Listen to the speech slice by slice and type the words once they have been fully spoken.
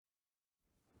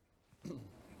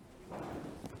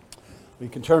You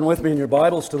can turn with me in your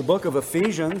Bibles to the book of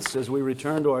Ephesians as we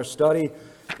return to our study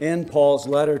in Paul's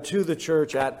letter to the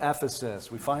church at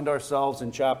Ephesus. We find ourselves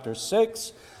in chapter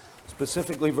 6,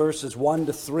 specifically verses 1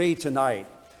 to 3 tonight.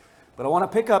 But I want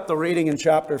to pick up the reading in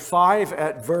chapter 5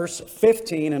 at verse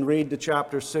 15 and read to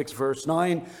chapter 6, verse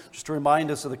 9, just to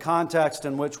remind us of the context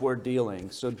in which we're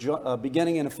dealing. So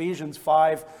beginning in Ephesians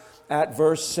 5 at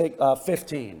verse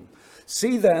 15.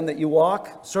 See then that you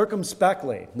walk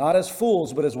circumspectly, not as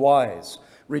fools, but as wise,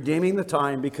 redeeming the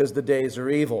time because the days are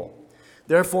evil.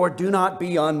 Therefore do not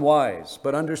be unwise,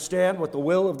 but understand what the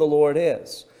will of the Lord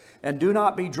is. And do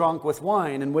not be drunk with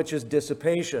wine, in which is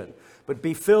dissipation, but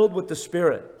be filled with the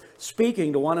Spirit,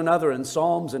 speaking to one another in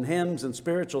psalms and hymns and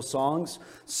spiritual songs,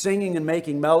 singing and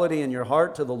making melody in your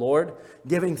heart to the Lord,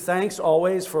 giving thanks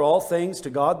always for all things to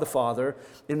God the Father,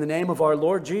 in the name of our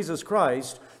Lord Jesus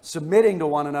Christ, submitting to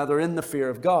one another in the fear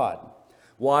of God.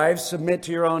 Wives, submit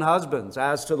to your own husbands,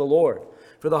 as to the Lord.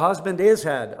 For the husband is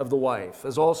head of the wife,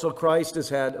 as also Christ is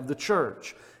head of the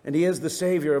church, and he is the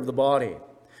Savior of the body.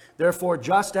 Therefore,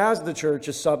 just as the church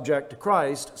is subject to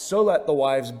Christ, so let the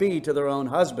wives be to their own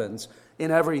husbands in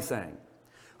everything.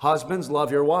 Husbands,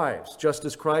 love your wives, just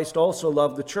as Christ also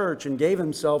loved the church and gave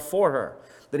himself for her,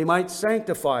 that he might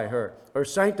sanctify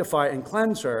and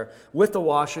cleanse her with the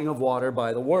washing of water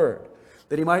by the word,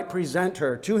 that he might present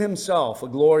her to himself a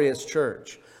glorious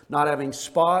church, not having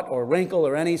spot or wrinkle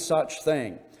or any such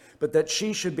thing, but that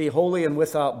she should be holy and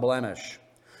without blemish.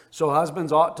 So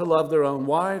husbands ought to love their own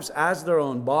wives as their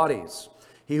own bodies.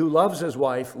 He who loves his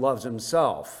wife loves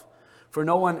himself. For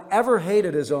no one ever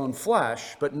hated his own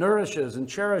flesh, but nourishes and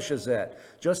cherishes it,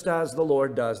 just as the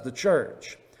Lord does the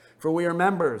church. For we are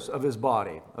members of his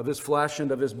body, of his flesh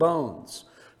and of his bones.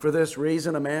 For this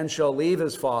reason a man shall leave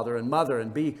his father and mother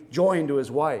and be joined to his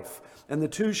wife, and the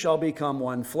two shall become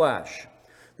one flesh.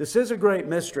 This is a great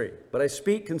mystery, but I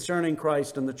speak concerning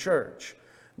Christ and the church.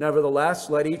 Nevertheless,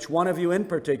 let each one of you in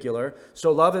particular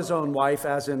so love his own wife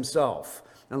as himself,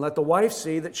 and let the wife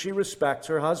see that she respects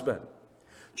her husband.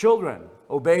 Children,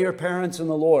 obey your parents in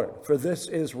the Lord, for this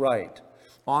is right.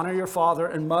 Honor your father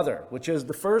and mother, which is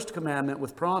the first commandment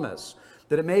with promise,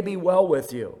 that it may be well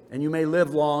with you, and you may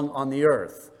live long on the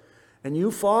earth. And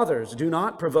you fathers, do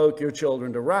not provoke your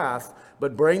children to wrath,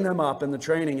 but bring them up in the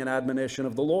training and admonition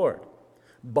of the Lord.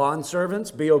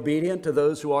 Bondservants, be obedient to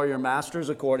those who are your masters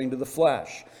according to the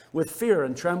flesh, with fear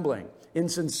and trembling, in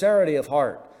sincerity of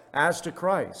heart, as to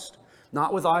Christ,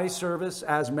 not with eye service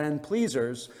as men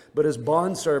pleasers, but as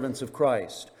bondservants of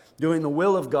Christ, doing the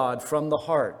will of God from the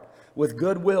heart, with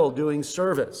good will doing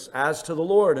service, as to the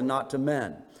Lord and not to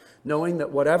men, knowing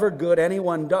that whatever good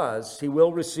anyone does, he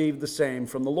will receive the same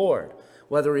from the Lord,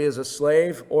 whether he is a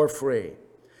slave or free.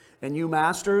 And you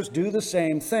masters, do the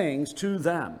same things to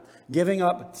them, giving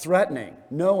up threatening,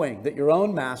 knowing that your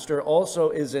own master also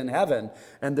is in heaven,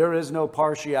 and there is no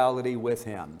partiality with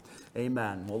him.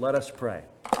 Amen. Well, let us pray.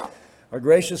 Our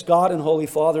gracious God and Holy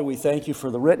Father, we thank you for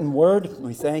the written word.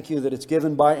 We thank you that it's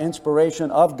given by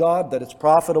inspiration of God, that it's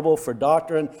profitable for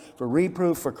doctrine, for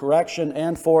reproof, for correction,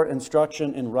 and for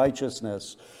instruction in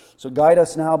righteousness. So guide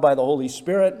us now by the Holy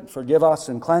Spirit. Forgive us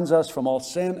and cleanse us from all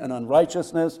sin and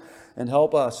unrighteousness, and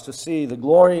help us to see the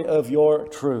glory of your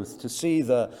truth, to see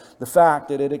the fact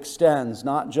that it extends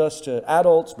not just to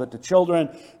adults, but to children.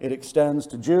 It extends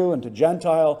to Jew and to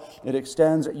Gentile. It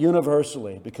extends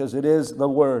universally, because it is the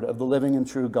word of the living and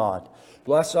true God.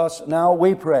 Bless us now,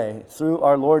 we pray, through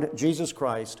our Lord Jesus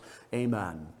Christ.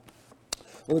 Amen.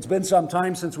 Well, it's been some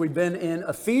time since we've been in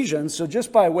Ephesians, so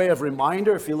just by way of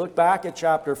reminder, if you look back at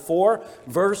chapter 4,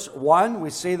 verse 1, we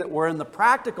see that we're in the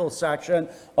practical section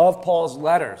of Paul's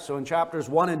letter. So in chapters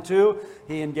 1 and 2,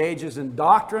 he engages in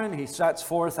doctrine. He sets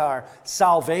forth our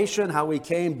salvation, how we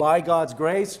came by God's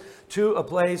grace to a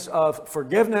place of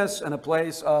forgiveness and a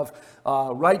place of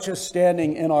righteous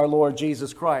standing in our Lord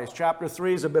Jesus Christ. Chapter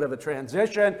 3 is a bit of a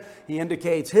transition. He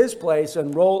indicates his place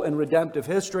and role in redemptive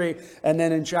history. And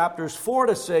then in chapters 4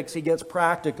 to 6, he gets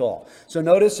practical. So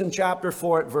notice in chapter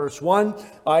 4 at verse 1,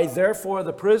 I therefore,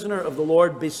 the prisoner of the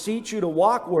Lord, beseech you to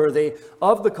walk worthy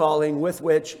of the calling with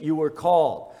which you were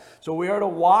called. So we are to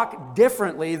walk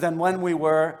differently than when we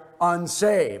were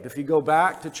unsaved. If you go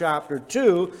back to chapter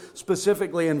 2,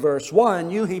 specifically in verse 1,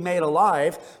 you he made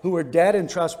alive who were dead in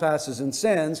trespasses and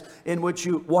sins, in which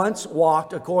you once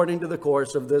walked according to the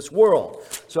course of this world.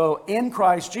 So in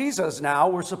Christ Jesus now,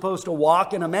 we're supposed to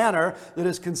walk in a manner that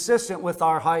is consistent with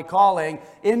our high calling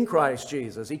in Christ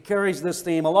Jesus. He carries this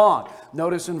theme along.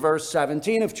 Notice in verse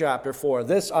 17 of chapter 4,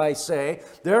 this I say,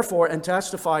 therefore, and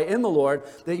testify in the Lord,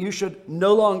 that you should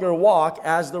no longer walk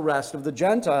as the rest of the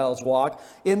Gentiles walk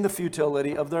in the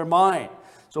futility of their mind.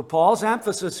 So Paul's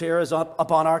emphasis here is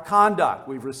upon our conduct.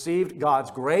 We've received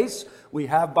God's grace. We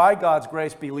have, by God's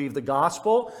grace, believed the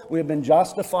gospel. We have been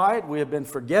justified. We have been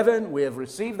forgiven. We have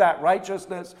received that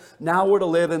righteousness. Now we're to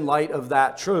live in light of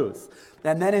that truth.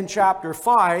 And then in chapter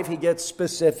 5, he gets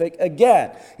specific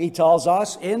again. He tells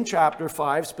us in chapter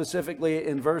 5, specifically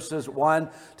in verses 1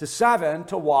 to 7,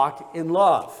 to walk in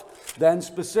love. Then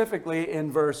specifically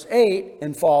in verse 8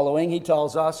 and following, he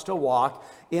tells us to walk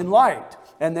in light.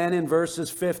 And then in verses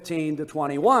 15 to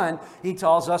 21, he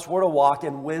tells us we're to walk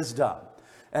in wisdom.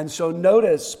 And so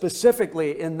notice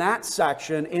specifically in that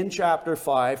section in chapter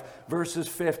 5, verses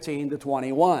 15 to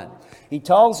 21. He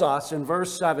tells us in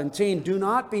verse 17, do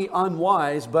not be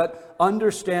unwise, but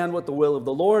understand what the will of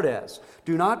the Lord is.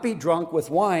 Do not be drunk with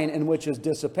wine, in which is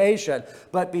dissipation,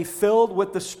 but be filled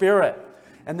with the Spirit.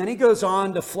 And then he goes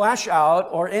on to flesh out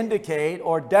or indicate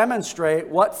or demonstrate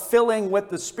what filling with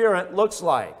the Spirit looks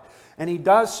like. And he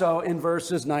does so in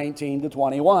verses 19 to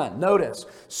 21. Notice,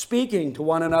 speaking to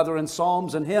one another in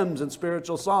psalms and hymns and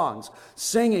spiritual songs,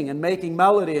 singing and making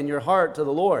melody in your heart to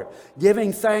the Lord,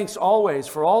 giving thanks always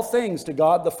for all things to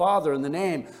God the Father in the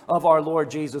name of our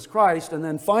Lord Jesus Christ. And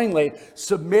then finally,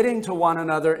 submitting to one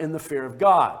another in the fear of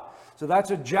God. So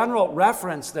that's a general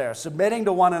reference there, submitting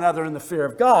to one another in the fear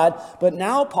of God. But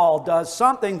now Paul does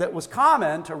something that was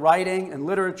common to writing and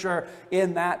literature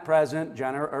in that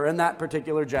in that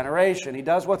particular generation. He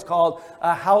does what's called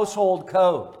a household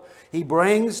code. He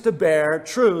brings to bear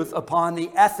truth upon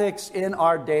the ethics in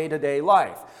our day-to-day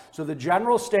life. So the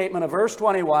general statement of verse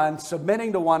 21,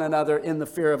 submitting to one another in the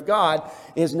fear of God,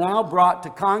 is now brought to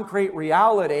concrete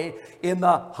reality in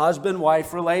the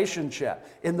husband-wife relationship,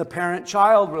 in the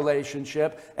parent-child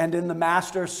relationship, and in the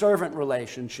master-servant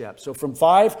relationship. So from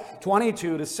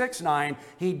 5:22 to 6:9,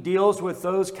 he deals with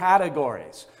those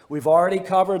categories. We've already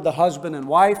covered the husband and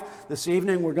wife. This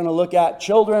evening we're going to look at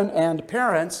children and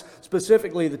parents,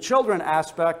 specifically the children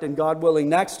aspect, and God willing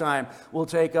next time we'll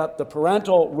take up the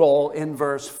parental role in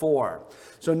verse 4.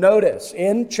 So notice,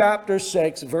 in chapter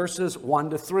 6, verses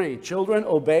 1 to 3, children,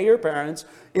 obey your parents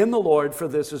in the Lord, for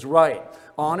this is right.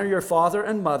 Honor your father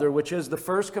and mother, which is the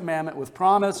first commandment with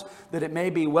promise, that it may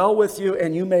be well with you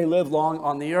and you may live long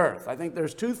on the earth. I think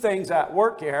there's two things at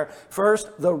work here. First,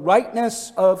 the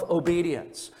rightness of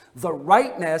obedience. The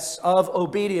rightness of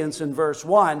obedience in verse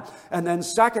 1, and then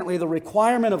secondly, the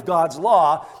requirement of God's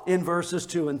law in verses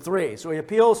 2 and 3. So he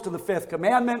appeals to the fifth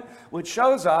commandment, which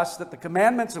shows us that the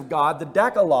commandments of God, the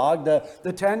Decalogue,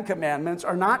 the Ten Commandments,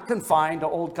 are not confined to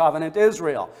Old Covenant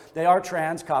Israel. They are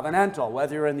trans-covenantal.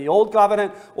 Whether you're in the Old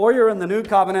Covenant or you're in the New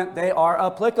Covenant, they are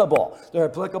applicable. They're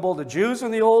applicable to Jews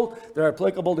in the Old, they're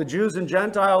applicable to Jews and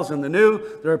Gentiles in the New,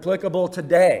 they're applicable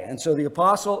today. And so the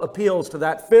apostle appeals to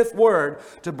that fifth word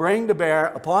to bring to bear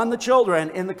upon the children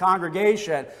in the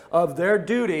congregation of their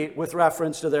duty with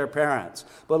reference to their parents.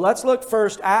 But let's look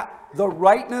first at the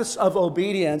rightness of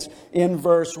obedience in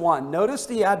verse 1. Notice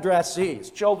the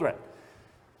addressees, children.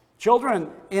 Children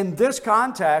in this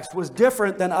context was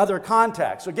different than other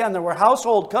contexts. Again, there were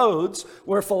household codes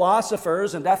where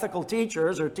philosophers and ethical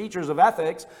teachers or teachers of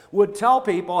ethics would tell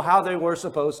people how they were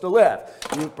supposed to live.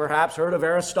 You've perhaps heard of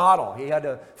Aristotle. He had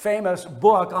a famous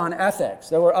book on ethics.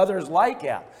 There were others like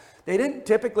him. They didn't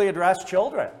typically address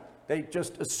children. They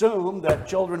just assumed that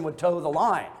children would toe the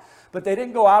line. But they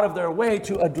didn't go out of their way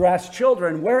to address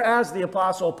children, whereas the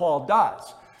Apostle Paul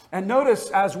does. And notice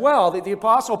as well that the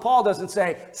Apostle Paul doesn't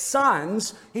say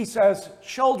sons, he says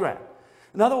children.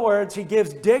 In other words, he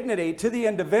gives dignity to the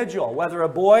individual, whether a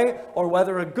boy or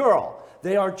whether a girl.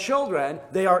 They are children.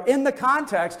 They are in the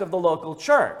context of the local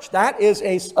church. That is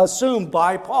assumed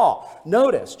by Paul.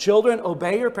 Notice, children,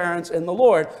 obey your parents in the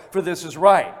Lord, for this is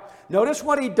right. Notice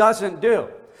what he doesn't do.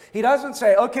 He doesn't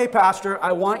say, okay, pastor,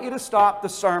 I want you to stop the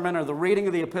sermon or the reading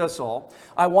of the epistle.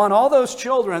 I want all those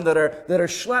children that are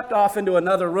schlepped off into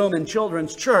another room in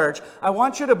children's church, I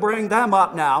want you to bring them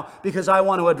up now because I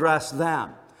want to address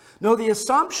them. No, the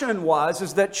assumption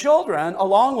is that children,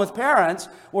 along with parents,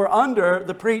 were under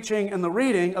the preaching and the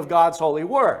reading of God's holy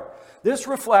word. This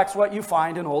reflects what you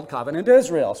find in Old Covenant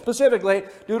Israel, specifically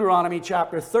Deuteronomy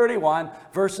chapter 31,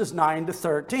 verses 9 to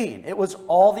 13. It was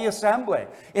all the assembly,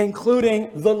 including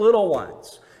the little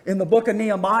ones. In the book of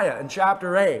Nehemiah, in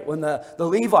chapter 8, when the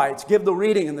Levites give the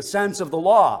reading in the sense of the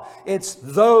law, it's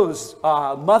those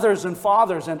mothers and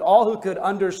fathers and all who could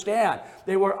understand.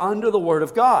 They were under the word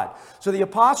of God. So the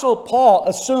Apostle Paul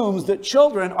assumes that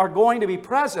children are going to be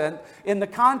present in the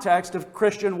context of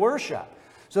Christian worship.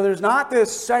 So there's not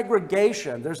this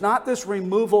segregation. There's not this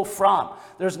removal from.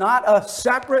 There's not a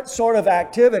separate sort of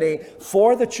activity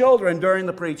for the children during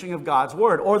the preaching of God's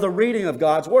Word or the reading of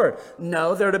God's Word.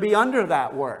 No, they're to be under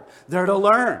that Word. They're to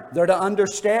learn. They're to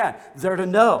understand. They're to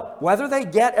know. Whether they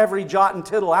get every jot and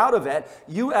tittle out of it,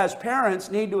 you as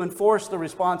parents need to enforce the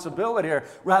responsibility, or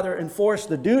rather enforce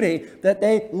the duty, that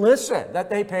they listen, that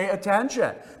they pay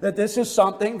attention, that this is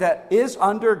something that is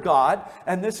under God,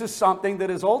 and this is something that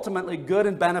is ultimately good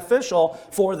and beneficial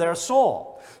for their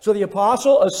soul. So the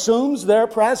apostle assumes their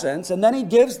presence, and then he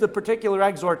gives the particular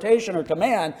exhortation or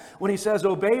command when he says,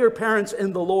 obey your parents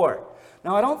in the Lord.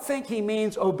 Now, I don't think he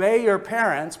means obey your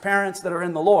parents that are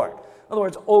in the Lord. In other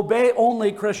words, obey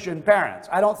only Christian parents.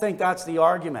 I don't think that's the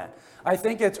argument. I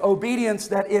think it's obedience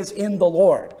that is in the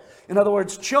Lord. In other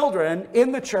words, children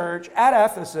in the church at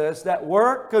Ephesus that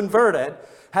were converted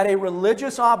had a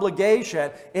religious obligation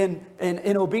in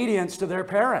obedience to their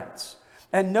parents.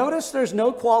 And notice there's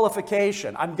no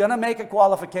qualification. I'm going to make a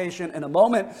qualification in a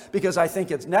moment because I think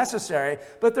it's necessary,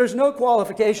 but there's no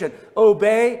qualification.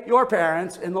 Obey your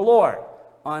parents in the Lord.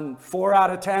 On 4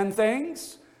 out of 10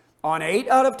 things? On 8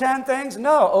 out of 10 things?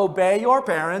 No, obey your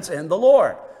parents in the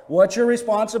Lord. What's your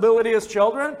responsibility as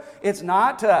children? It's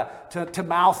not to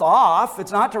mouth off.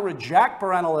 It's not to reject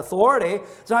parental authority.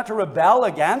 It's not to rebel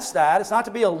against that. It's not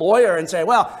to be a lawyer and say,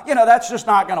 well, that's just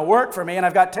not going to work for me, and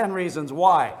I've got 10 reasons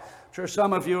why. I'm sure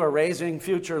some of you are raising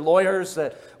future lawyers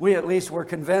that we at least were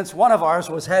convinced one of ours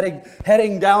was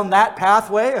heading down that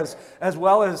pathway as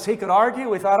well as he could argue.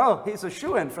 We thought, oh, he's a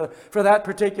shoo-in for that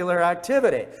particular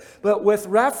activity. But with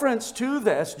reference to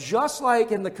this, just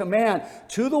like in the command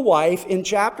to the wife in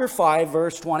chapter 5,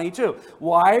 verse 22,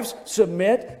 wives,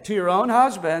 submit to your own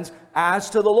husbands as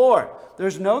to the Lord.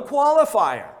 There's no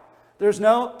qualifier. There's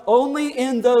no only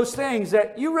in those things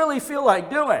that you really feel like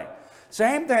doing.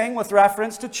 Same thing with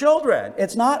reference to children.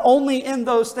 It's not only in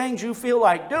those things you feel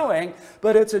like doing,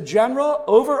 but it's a general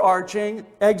overarching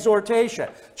exhortation.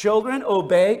 Children,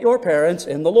 obey your parents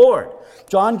in the Lord.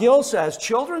 John Gill says,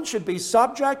 children should be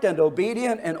subject and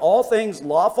obedient in all things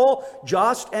lawful,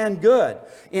 just, and good,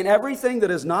 in everything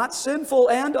that is not sinful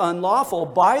and unlawful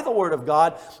by the word of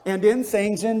God, and in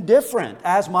things indifferent,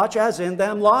 as much as in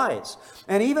them lies,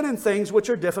 and even in things which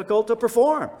are difficult to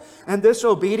perform. And this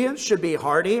obedience should be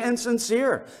hearty and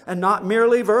sincere, and not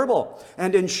merely verbal,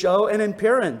 and in show and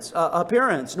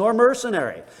appearance, nor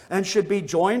mercenary, and should be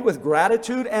joined with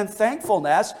gratitude and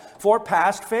thankfulness for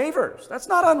past favors. That's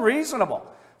not unreasonable.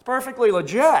 It's perfectly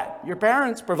legit. Your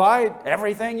parents provide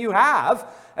everything you have,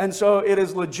 and so it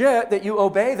is legit that you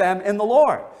obey them in the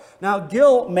Lord. Now,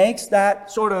 Gill makes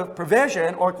that sort of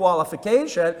provision or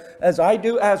qualification, as I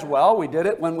do as well. We did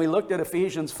it when we looked at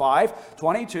Ephesians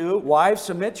 5:22. Wives,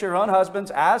 submit to your own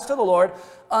husbands as to the Lord,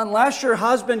 unless your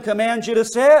husband commands you to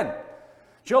sin.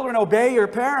 Children, obey your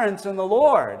parents in the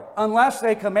Lord, unless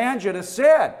they command you to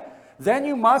sin. Then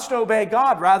you must obey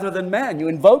God rather than men. You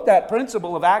invoke that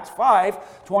principle of Acts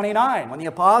 5:29, when the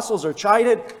apostles are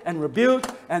chided and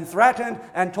rebuked and threatened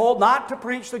and told not to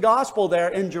preach the gospel there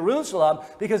in Jerusalem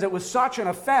because it was such an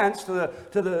offense to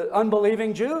the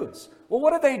unbelieving Jews. Well,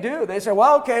 what did they do? They said,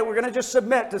 well, okay, we're going to just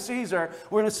submit to Caesar.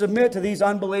 We're going to submit to these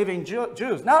unbelieving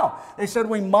Jews. No, they said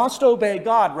we must obey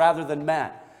God rather than men.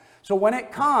 So when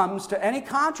it comes to any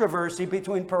controversy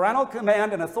between parental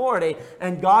command and authority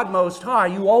and God Most High,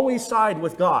 you always side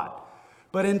with God.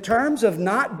 But in terms of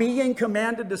not being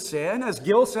commanded to sin, as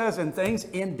Gill says in things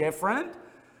indifferent,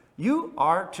 you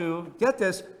are to, get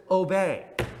this, obey.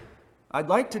 I'd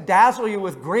like to dazzle you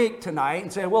with Greek tonight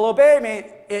and say, well, obey me,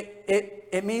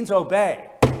 it means obey.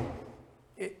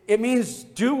 It means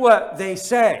do what they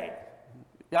say.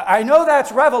 I know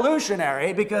that's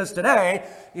revolutionary because today,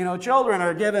 children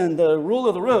are given the rule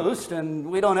of the roost, and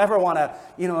we don't ever want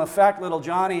to, affect little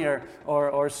Johnny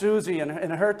or Susie and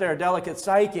hurt their delicate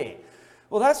psyche.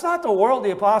 Well, that's not the world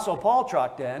the Apostle Paul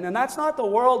trucked in, and that's not the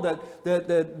world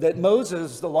that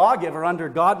Moses, the lawgiver under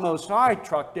God Most High,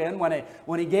 trucked in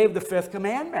when he gave the fifth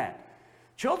commandment.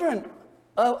 Children,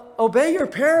 obey your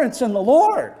parents in the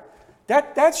Lord.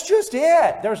 That's just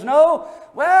it. There's no,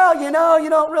 well, you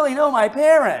don't really know my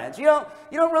parents. You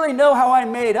don't really know how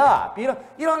I'm made up. You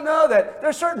don't know that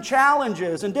there's certain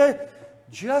challenges. And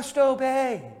just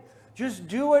obey. Just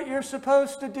do what you're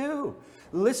supposed to do.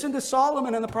 Listen to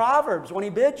Solomon in the Proverbs when he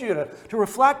bids you to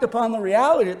reflect upon the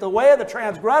reality that the way of the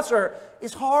transgressor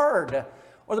is hard.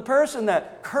 Or the person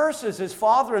that curses his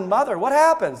father and mother. What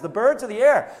happens? The birds of the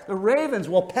air, the ravens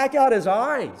will peck out his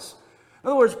eyes. In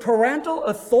other words, parental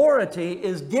authority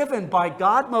is given by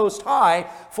God Most High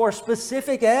for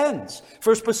specific ends,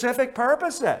 for specific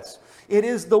purposes. It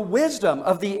is the wisdom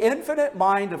of the infinite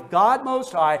mind of God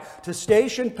Most High to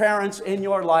station parents in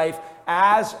your life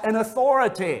as an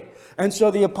authority. And so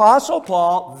the Apostle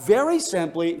Paul very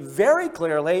simply, very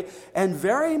clearly, and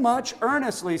very much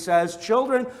earnestly says,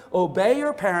 children, obey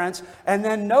your parents. And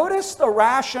then notice the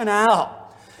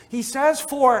rationale. He says,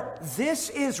 for this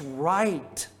is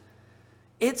right.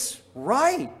 It's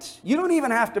right. You don't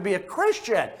even have to be a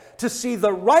Christian to see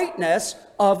the rightness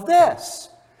of this.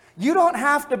 You don't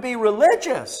have to be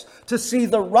religious to see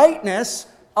the rightness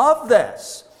of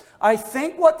this. I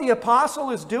think what the apostle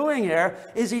is doing here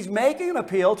is he's making an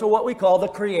appeal to what we call the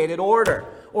created order,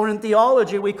 or in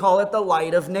theology we call it the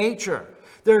light of nature.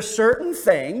 There are certain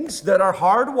things that are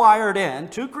hardwired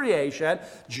into creation.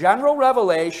 General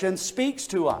revelation speaks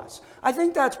to us. I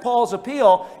think that's Paul's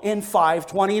appeal in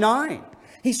 5:29.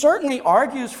 He certainly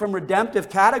argues from redemptive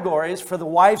categories for the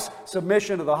wife's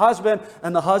submission to the husband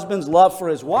and the husband's love for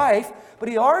his wife, but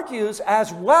he argues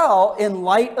as well in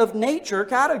light of nature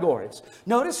categories.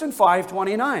 Notice in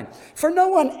 5:29, for no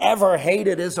one ever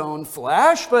hated his own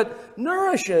flesh, but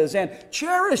nourishes and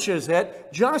cherishes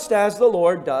it just as the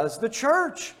Lord does the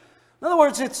church. In other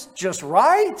words, it's just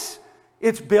right.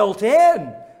 It's built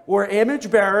in. We're image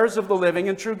bearers of the living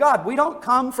and true God. We don't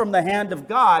come from the hand of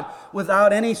God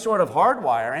without any sort of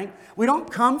hardwiring. We don't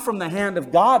come from the hand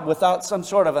of God without some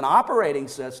sort of an operating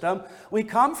system. We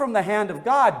come from the hand of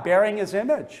God bearing His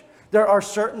image. There are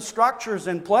certain structures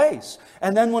in place.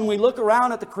 And then when we look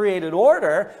around at the created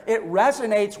order, it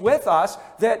resonates with us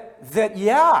that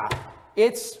yeah,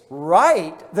 it's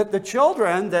right that the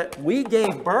children that we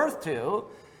gave birth to,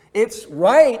 it's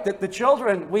right that the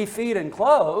children we feed and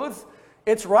clothe,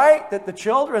 it's right that the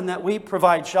children that we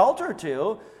provide shelter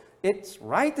to, it's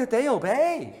right that they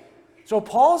obey. So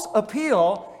Paul's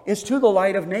appeal is to the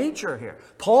light of nature here.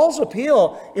 Paul's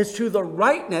appeal is to the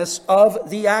rightness of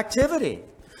the activity.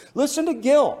 Listen to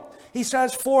Gill. He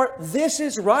says, for this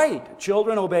is right.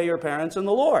 Children, obey your parents in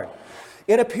the Lord.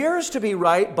 It appears to be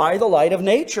right by the light of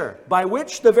nature, by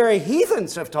which the very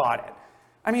heathens have taught it.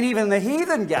 I mean, even the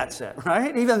heathen gets it,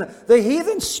 right? Even the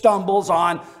heathen stumbles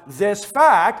on this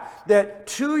fact that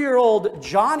 2-year-old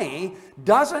Johnny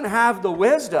doesn't have the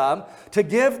wisdom to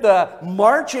give the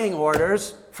marching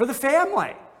orders for the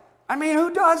family. I mean,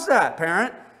 who does that,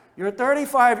 parent? You're a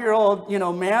 35-year-old,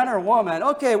 man or woman.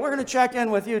 Okay, we're going to check in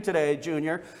with you today,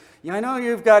 Junior. I know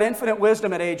you've got infinite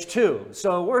wisdom at age 2,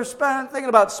 so we're thinking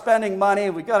about spending money.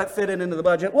 We've got to fit it into the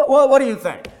budget. What do you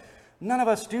think? None of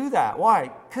us do that. Why?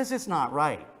 Because it's not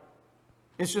right.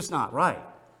 It's just not right.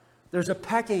 There's a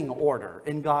pecking order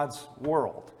in God's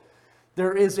world.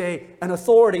 There is an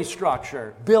authority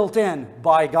structure built in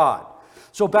by God.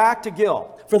 So back to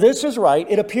Gill. For this is right,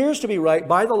 it appears to be right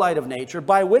by the light of nature,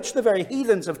 by which the very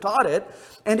heathens have taught it,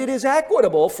 and it is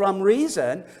equitable from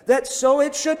reason that so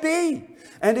it should be.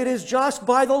 And it is just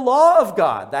by the law of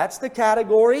God. That's the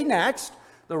category next,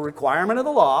 the requirement of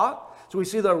the law. So we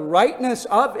see the rightness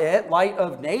of it, light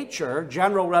of nature,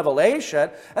 general revelation,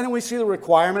 and then we see the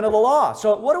requirement of the law.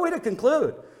 So what are we to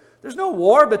conclude? There's no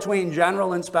war between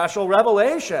general and special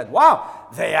revelation. Wow,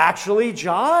 they actually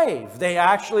jive. They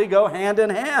actually go hand in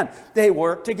hand. They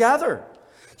work together.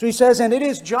 So he says, and it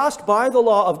is just by the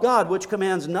law of God, which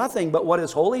commands nothing but what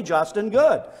is holy, just, and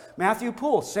good. Matthew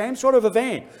Poole, same sort of a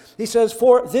vein. He says,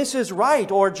 for this is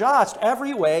right or just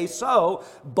every way so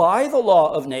by the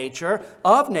law of nature,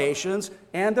 of nations,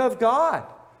 and of God.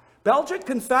 Belgic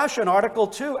Confession, Article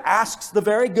 2, asks the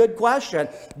very good question,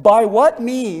 by what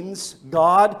means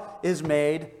God is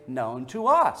made known to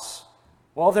us?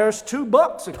 Well, there's 2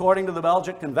 books according to the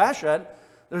Belgic Confession.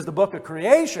 There's the book of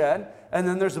creation, and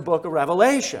then there's the book of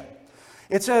Revelation.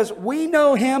 It says, we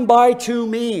know him by 2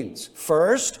 means.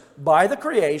 First, by the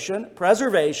creation,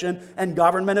 preservation, and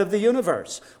government of the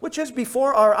universe, which is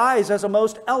before our eyes as a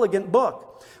most elegant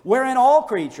book, wherein all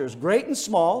creatures, great and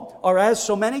small, are as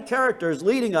so many characters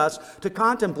leading us to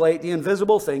contemplate the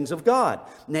invisible things of God,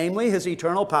 namely his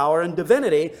eternal power and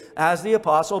divinity, as the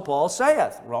Apostle Paul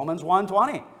saith, Romans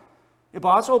 1:20. The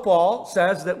Apostle Paul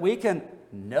says that we can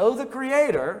know the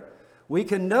Creator, we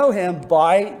can know him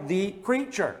by the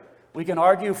creature. We can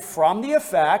argue from the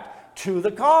effect to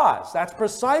the cause. That's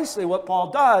precisely what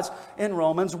Paul does in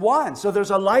Romans 1. So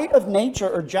there's a light of nature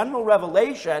or general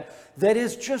revelation that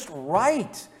is just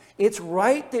right. It's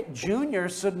right that Junior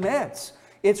submits.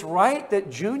 It's right that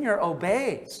Junior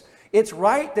obeys. It's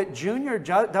right that Junior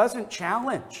doesn't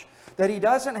challenge, that he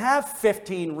doesn't have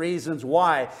 15 reasons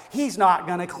why he's not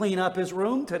going to clean up his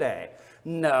room today.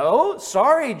 No,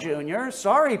 sorry, Junior,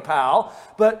 sorry, pal,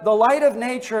 but the light of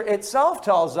nature itself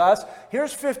tells us,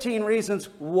 here's 15 reasons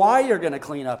why you're going to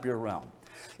clean up your room.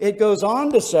 It goes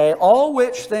on to say, all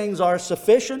which things are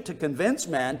sufficient to convince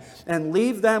men and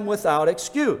leave them without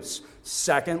excuse.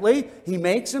 Secondly, he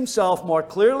makes himself more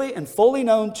clearly and fully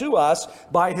known to us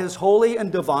by his holy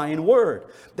and divine word.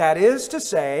 That is to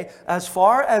say, as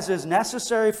far as is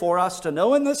necessary for us to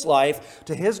know in this life,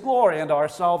 to his glory and our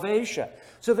salvation.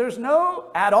 So there's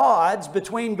no at odds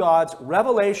between God's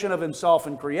revelation of himself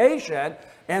in creation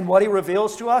and what he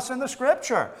reveals to us in the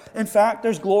Scripture. In fact,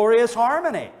 there's glorious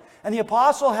harmony. And the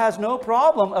apostle has no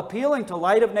problem appealing to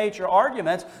light of nature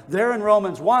arguments there in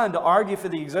Romans 1 to argue for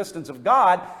the existence of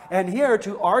God, and here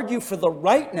to argue for the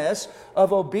rightness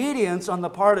of obedience on the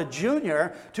part of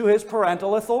Junior to his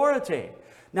parental authority.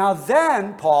 Now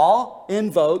then, Paul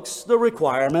invokes the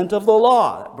requirement of the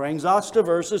law. That brings us to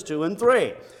verses 2 and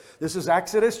 3. This is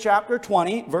Exodus chapter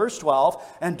 20, verse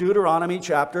 12, and Deuteronomy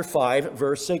chapter 5,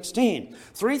 verse 16.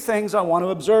 Three things I want to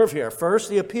observe here.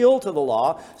 First, the appeal to the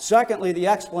law. Secondly, the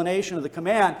explanation of the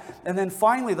command. And then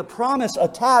finally, the promise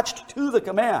attached to the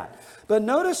command. But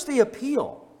notice the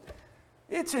appeal.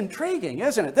 It's intriguing,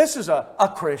 isn't it? This is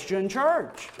a Christian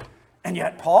church. And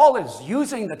yet Paul is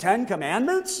using the Ten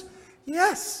Commandments?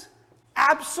 Yes,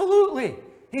 absolutely.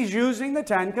 He's using the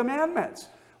Ten Commandments.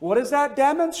 What does that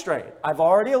demonstrate? I've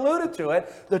already alluded to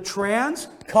it, the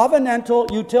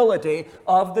trans-covenantal utility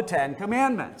of the Ten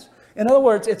Commandments. In other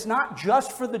words, it's not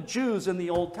just for the Jews in the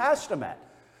Old Testament.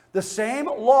 The same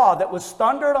law that was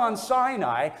thundered on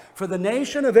Sinai for the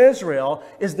nation of Israel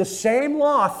is the same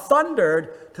law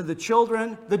thundered to the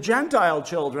children, the Gentile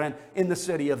children, in the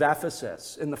city of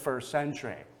Ephesus in the first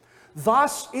century.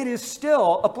 Thus, it is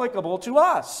still applicable to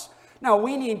us. Now,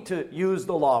 we need to use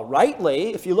the law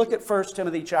rightly. If you look at 1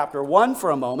 Timothy chapter 1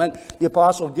 for a moment, the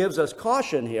apostle gives us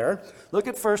caution here. Look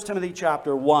at 1 Timothy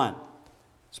chapter 1,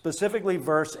 specifically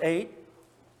verse 8.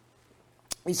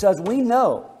 He says, we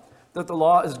know that the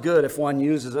law is good if one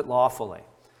uses it lawfully.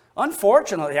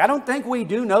 Unfortunately, I don't think we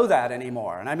do know that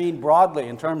anymore. And I mean broadly,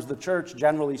 in terms of the church,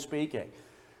 generally speaking.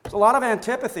 There's a lot of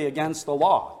antipathy against the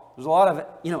law. There's a lot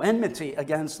of enmity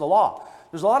against the law.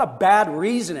 There's a lot of bad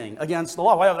reasoning against the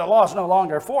law. Well, the law is no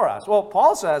longer for us. Well,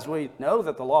 Paul says we know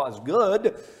that the law is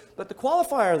good, but the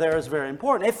qualifier there is very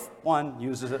important, if one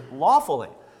uses it lawfully.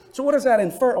 So what does that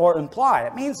infer or imply?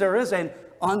 It means there is an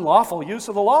unlawful use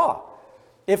of the law.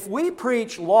 If we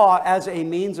preach law as a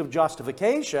means of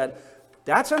justification,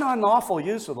 that's an unlawful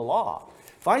use of the law.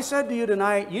 If I said to you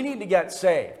tonight, you need to get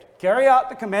saved, carry out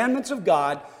the commandments of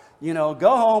God,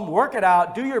 go home, work it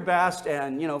out, do your best,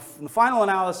 and, in the final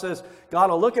analysis, God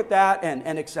will look at that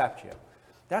and accept you.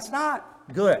 That's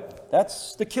not good.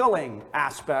 That's the killing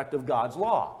aspect of God's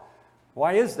law.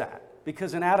 Why is that?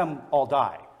 Because in Adam, all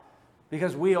die.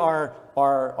 Because we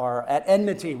are at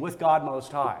enmity with God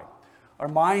Most High. Our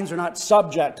minds are not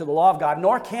subject to the law of God,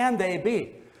 nor can they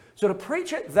be. So to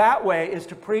preach it that way is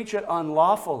to preach it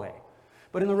unlawfully.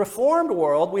 But in the Reformed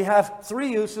world, we have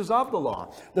three uses of the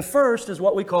law. The first is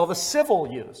what we call the civil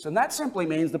use, and that simply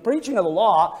means the preaching of the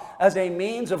law as a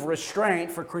means of restraint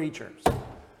for creatures. In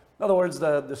other words,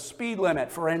 the speed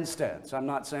limit, for instance. I'm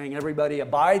not saying everybody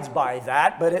abides by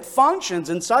that, but it functions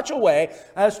in such a way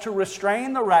as to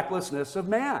restrain the recklessness of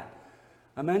man.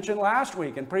 I mentioned last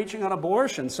week in preaching on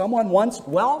abortion, someone once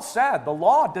well said, the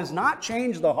law does not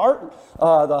change the heart,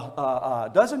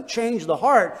 doesn't change the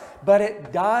heart, but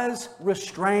it does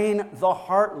restrain the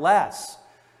heartless.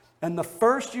 And the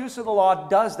first use of the law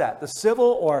does that. The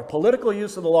civil or political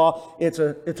use of the law, it's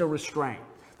a restraint.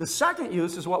 The second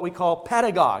use is what we call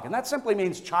pedagogue, and that simply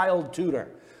means child tutor.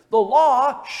 The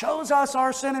law shows us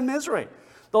our sin and misery.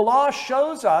 The law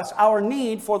shows us our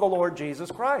need for the Lord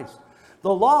Jesus Christ.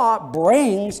 The law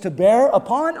brings to bear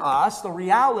upon us the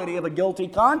reality of a guilty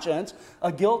conscience,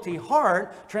 a guilty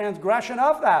heart, transgression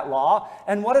of that law.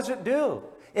 And what does it do?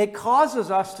 It causes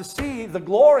us to see the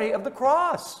glory of the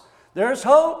cross. There's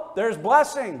hope, there's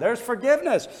blessing, there's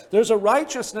forgiveness, there's a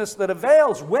righteousness that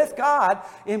avails with God,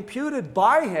 imputed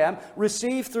by Him,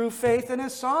 received through faith in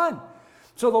His Son.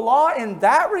 So the law in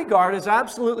that regard is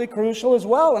absolutely crucial as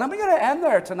well. And I'm going to end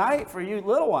there tonight for you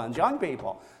little ones, young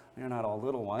people. You're not all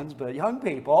little ones, but young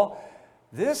people.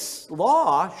 This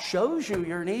law shows you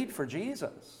your need for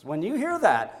Jesus. When you hear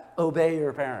that, obey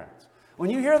your parents. When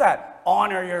you hear that,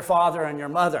 honor your father and your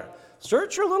mother.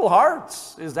 Search your little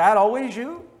hearts. Is that always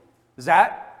you? Is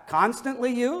that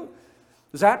constantly you?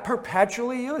 Is that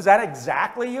perpetually you? Is that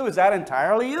exactly you? Is that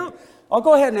entirely you? I'll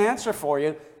go ahead and answer for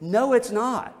you. No, it's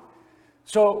not.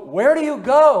 So where do you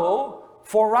go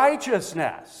for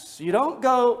righteousness? You don't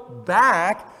go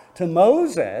back to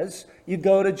Moses, you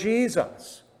go to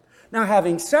Jesus. Now,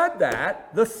 having said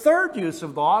that, the third use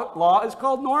of law is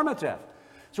called normative.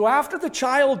 So after the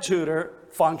child tutor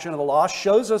function of the law,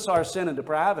 shows us our sin and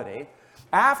depravity.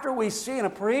 After we see and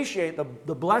appreciate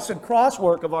the blessed cross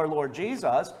work of our Lord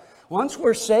Jesus, once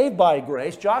we're saved by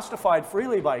grace, justified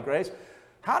freely by grace,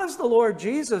 how does the Lord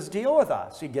Jesus deal with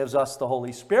us? He gives us the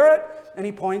Holy Spirit, and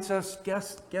He points us,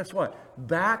 guess what?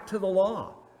 Back to the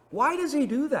law. Why does He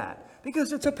do that?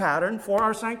 Because it's a pattern for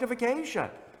our sanctification.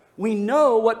 We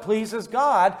know what pleases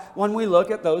God when we look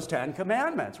at those 10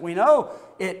 commandments. We know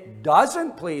it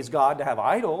doesn't please God to have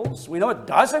idols. We know it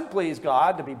doesn't please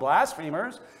God to be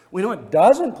blasphemers. We know it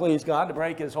doesn't please God to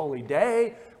break His holy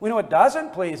day. We know it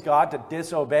doesn't please God to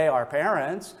disobey our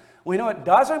parents. We know it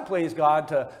doesn't please God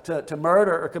to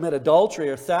murder or commit adultery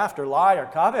or theft or lie or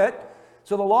covet.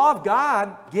 So the law of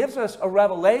God gives us a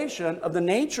revelation of the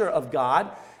nature of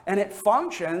God, and it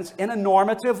functions in a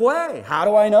normative way. How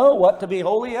do I know what to be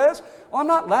holy is? Well, I'm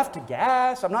not left to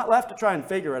guess. I'm not left to try and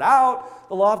figure it out.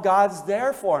 The law of God is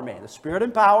there for me. The Spirit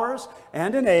empowers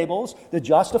and enables the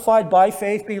justified by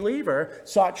faith believer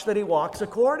such that he walks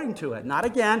according to it. Not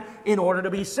again in order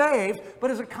to be saved,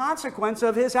 but as a consequence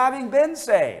of his having been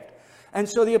saved. And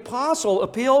so the apostle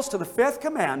appeals to the 5th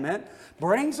commandment,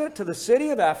 brings it to the city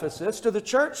of Ephesus, to the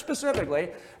church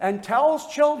specifically, and tells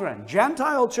children,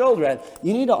 Gentile children,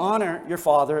 you need to honor your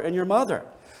father and your mother.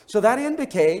 So that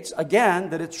indicates, again,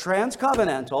 that it's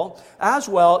transcovenantal. As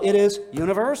well, it is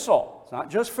universal. It's not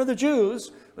just for the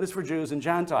Jews, but it's for Jews and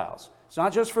Gentiles. It's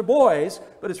not just for boys,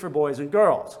 but it's for boys and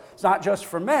girls. It's not just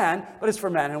for men, but it's for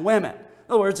men and women.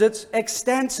 In other words, it's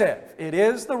extensive. It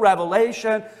is the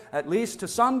revelation, at least to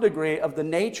some degree, of the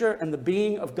nature and the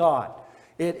being of God.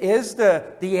 It is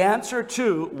the answer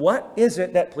to what is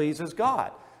it that pleases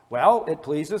God? Well, it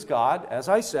pleases God, as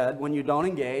I said, when you don't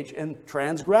engage in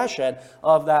transgression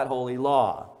of that holy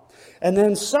law. And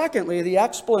then secondly, the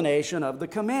explanation of the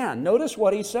command. Notice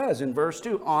what he says in verse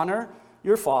 2, honor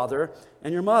your father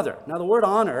and your mother. Now the word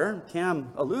honor,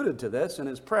 Cam alluded to this in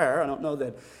his prayer. I don't know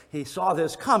that he saw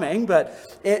this coming,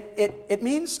 but it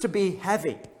means to be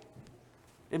heavy.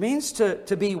 It means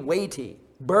to be weighty,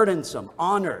 burdensome,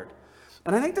 honored.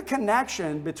 And I think the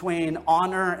connection between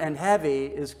honor and heavy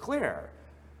is clear.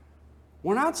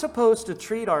 We're not supposed to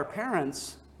treat our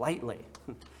parents lightly.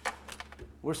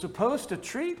 We're supposed to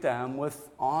treat them with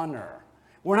honor.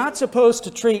 We're not supposed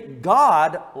to treat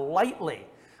God lightly.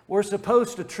 We're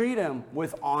supposed to treat Him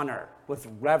with honor, with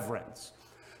reverence.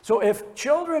 So if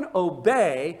children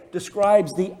obey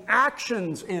describes the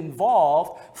actions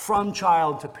involved from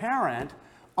child to parent,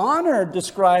 honor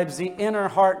describes the inner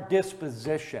heart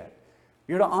disposition.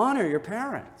 You're to honor your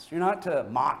parents. You're not to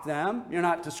mock them. You're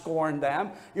not to scorn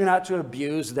them. You're not to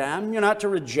abuse them. You're not to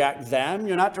reject them.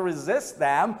 You're not to resist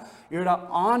them. You're to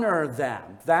honor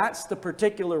them. That's the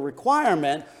particular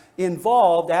requirement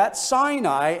involved at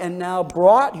Sinai and now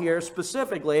brought here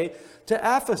specifically to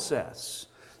Ephesus.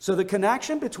 So the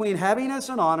connection between heaviness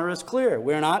and honor is clear.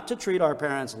 We're not to treat our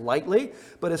parents lightly,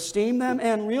 but esteem them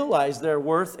and realize their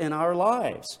worth in our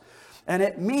lives. And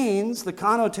it means, the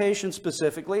connotation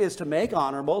specifically, is to make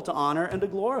honorable, to honor, and to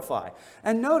glorify.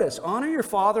 And notice, honor your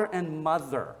father and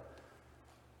mother.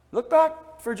 Look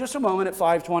back for just a moment at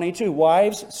 5:22.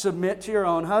 Wives, submit to your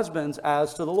own husbands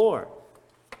as to the Lord.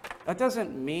 That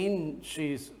doesn't mean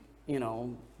she's,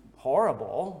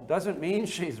 horrible. It doesn't mean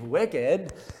she's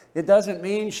wicked. It doesn't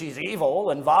mean she's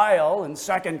evil and vile and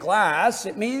second class.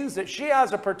 It means that she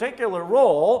has a particular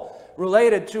role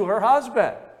related to her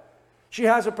husband. She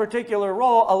has a particular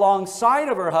role alongside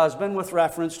of her husband with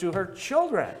reference to her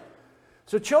children.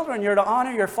 So children, you're to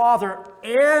honor your father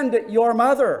and your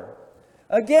mother.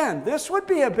 Again, this would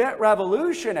be a bit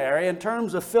revolutionary in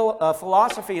terms of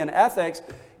philosophy and ethics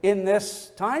in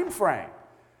this time frame.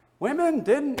 Women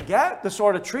didn't get the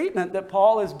sort of treatment that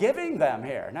Paul is giving them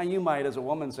here. Now you might as a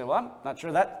woman say, well, I'm not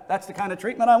sure that's the kind of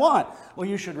treatment I want. Well,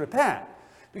 you should repent.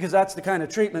 Because that's the kind of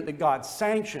treatment that God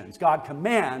sanctions, God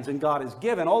commands, and God has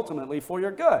given ultimately for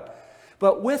your good.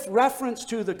 But with reference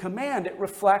to the command, it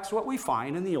reflects what we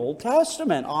find in the Old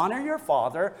Testament. Honor your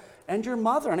father and your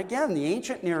mother. And again, the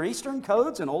ancient Near Eastern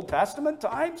codes in Old Testament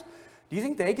times, do you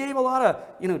think they gave a lot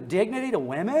of dignity to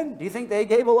women? Do you think they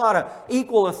gave a lot of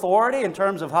equal authority in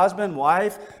terms of husband,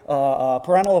 wife,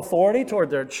 parental authority toward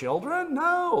their children?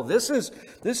 No, this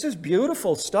is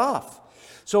beautiful stuff.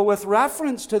 So with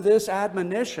reference to this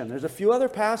admonition, there's a few other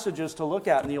passages to look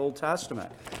at in the Old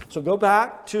Testament. So go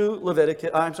back to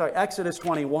Exodus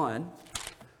 21.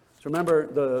 So remember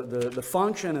the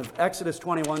function of Exodus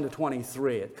 21 to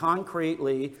 23. It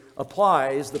concretely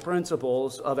applies the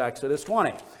principles of Exodus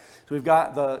 20. So we've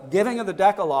got the giving of the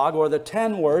Decalogue, or the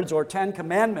 10 words or 10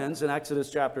 commandments in Exodus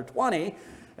chapter 20.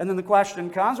 And then the question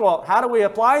comes, well, how do we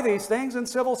apply these things in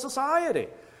civil society?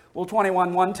 Well,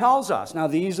 21:1 tells us, now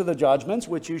these are the judgments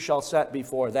which you shall set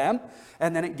before them.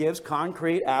 And then it gives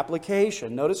concrete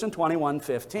application. Notice in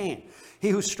 21:15, he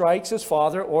who strikes his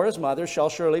father or his mother shall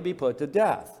surely be put to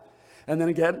death. And then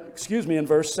again, in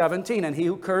verse 17, and he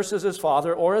who curses his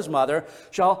father or his mother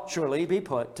shall surely be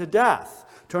put to death.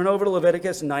 Turn over to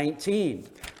Leviticus 19.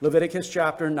 Leviticus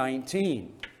chapter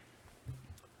 19.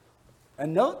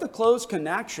 And note the close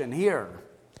connection here.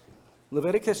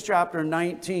 Leviticus chapter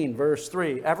 19, verse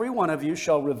 3. Every one of you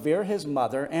shall revere his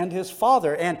mother and his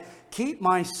father, and keep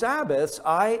my Sabbaths.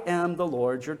 I am the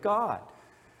Lord your God.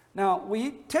 Now,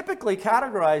 we typically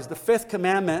categorize the fifth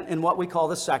commandment in what we call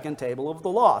the second table of the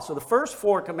law. So the first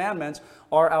four commandments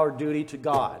are our duty to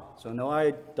God. So no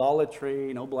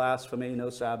idolatry, no blasphemy, no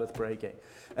Sabbath breaking.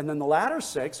 And then the latter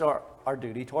six are our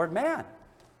duty toward man.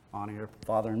 Honor your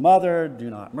father and mother, do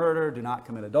not murder, do not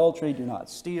commit adultery, do not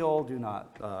steal, do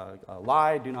not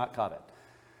lie, do not covet.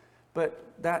 But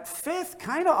that fifth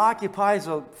kind of occupies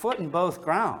a foot in both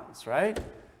grounds, right?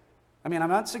 I mean, I'm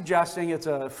not suggesting it's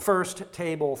a first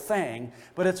table thing,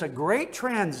 but it's a great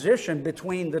transition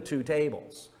between the two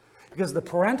tables. Because the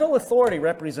parental authority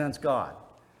represents God.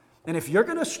 And if you're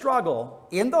going to struggle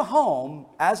in the home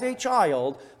as a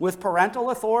child with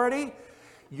parental authority,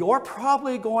 you're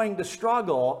probably going to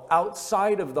struggle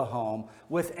outside of the home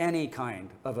with any kind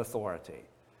of authority.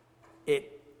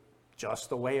 It just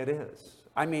the way it is.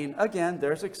 I mean, again,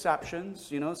 there's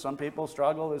exceptions. Some people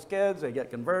struggle as kids, they get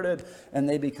converted, and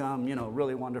they become,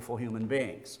 really wonderful human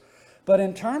beings. But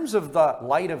in terms of the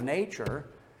light of nature,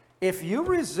 if you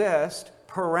resist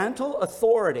parental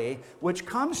authority, which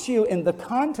comes to you in the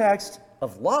context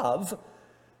of love,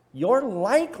 you're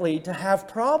likely to have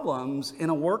problems in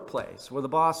a workplace where the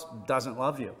boss doesn't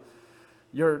love you.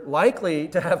 You're likely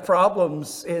to have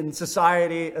problems in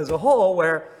society as a whole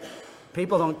where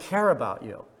people don't care about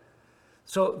you.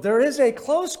 So there is a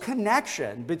close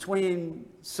connection between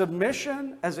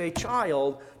submission as a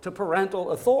child to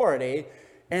parental authority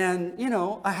and,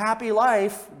 a happy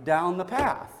life down the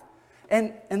path.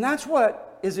 And that's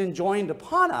what is enjoined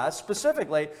upon us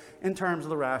specifically in terms of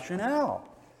the rationale.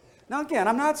 Now, again,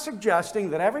 I'm not suggesting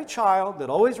that every child that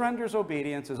always renders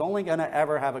obedience is only going to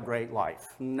ever have a great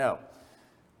life. No.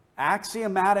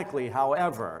 Axiomatically,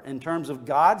 however, in terms of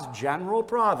God's general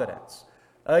providence,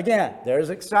 again, there's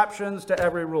exceptions to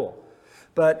every rule.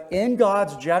 But in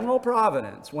God's general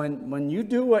providence, when you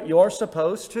do what you're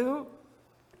supposed to,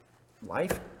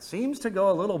 life seems to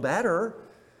go a little better.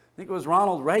 I think it was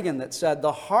Ronald Reagan that said,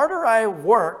 the harder I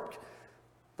worked,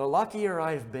 the luckier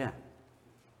I've been.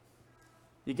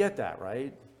 You get that,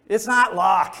 right? It's not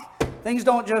luck. Things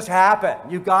don't just happen.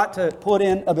 You've got to put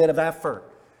in a bit of effort.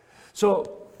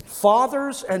 So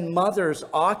fathers and mothers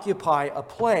occupy a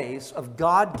place of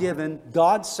God-given,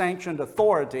 God-sanctioned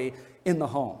authority in the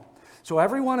home. So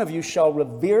every one of you shall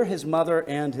revere his mother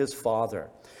and his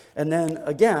father. And then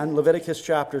again, Leviticus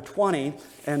chapter 20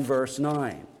 and verse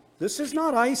 9. This is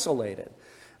not isolated.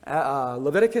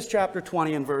 Leviticus chapter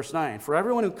 20 and verse 9. For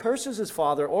everyone who curses his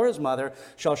father or his mother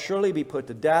shall surely be put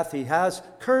to death. He has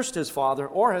cursed his father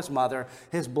or his mother.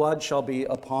 His blood shall be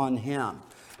upon him.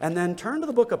 And then turn to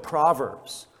the book of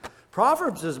Proverbs.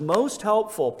 Proverbs is most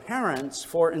helpful, parents,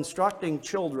 for instructing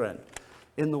children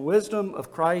in the wisdom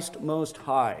of Christ Most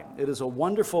High. It is a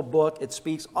wonderful book. It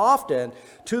speaks often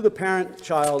to the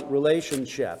parent-child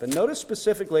relationship. And notice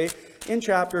specifically in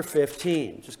chapter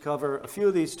 15. Just cover a few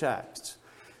of these texts.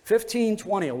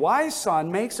 15:20, a wise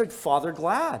son makes a father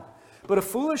glad, but a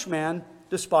foolish man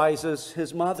despises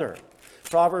his mother.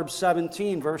 Proverbs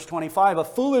 17, verse 25, a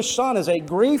foolish son is a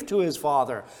grief to his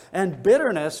father, and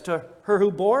bitterness to her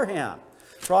who bore him.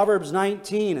 Proverbs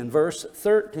 19 and verse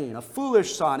 13, a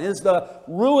foolish son is the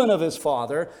ruin of his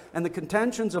father, and the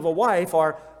contentions of a wife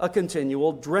are a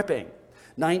continual dripping.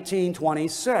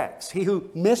 19:26, he who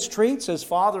mistreats his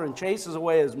father and chases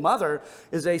away his mother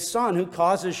is a son who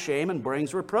causes shame and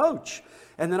brings reproach.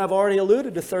 And then I've already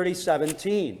alluded to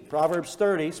 30:17, Proverbs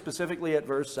 30, specifically at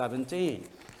verse 17.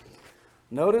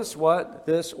 Notice what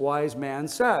this wise man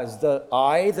says. The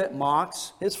eye that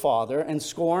mocks his father and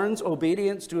scorns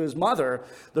obedience to his mother,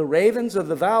 the ravens of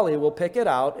the valley will pick it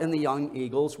out, and the young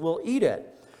eagles will eat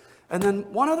it. And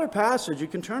then one other passage, you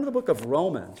can turn to the book of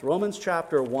Romans, Romans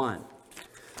chapter 1.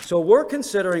 So we're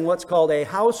considering what's called a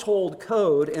household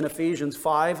code in Ephesians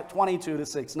 5:22 to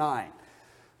 6:9.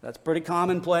 That's pretty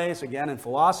commonplace. Again, in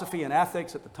philosophy and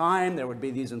ethics at the time, there would be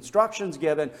these instructions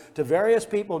given to various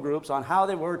people groups on how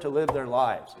they were to live their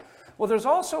lives. Well, there's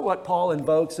also what Paul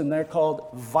invokes, and they're called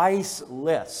vice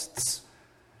lists.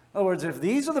 In other words, if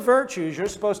these are the virtues you're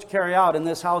supposed to carry out in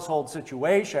this household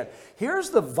situation, here's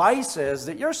the vices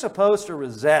that you're supposed to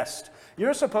resist,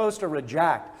 you're supposed to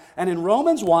reject. And in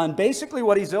Romans 1, basically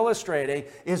what he's illustrating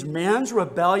is man's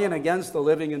rebellion against the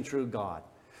living and true God.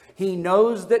 He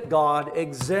knows that God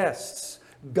exists.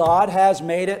 God has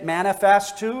made it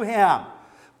manifest to him.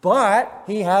 But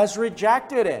he has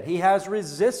rejected it. He has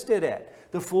resisted it.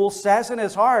 The fool says in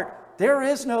his heart, there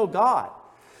is no God.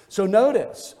 So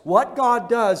notice, what God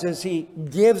does is he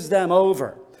gives them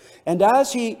over. And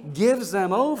as he gives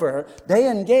them over, they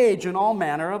engage in all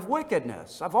manner of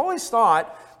wickedness. I've always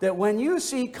thought that when you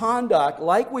see conduct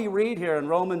like we read here in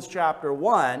Romans chapter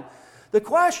 1, the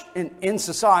question in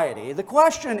society, the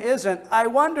question isn't, I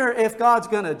wonder if God's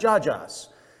going to judge us.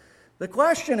 The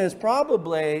question is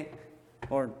probably,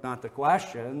 or not the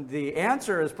question, the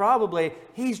answer is probably,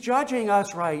 he's judging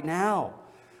us right now.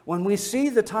 When we see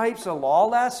the types of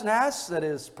lawlessness that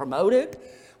is promoted,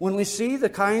 when we see the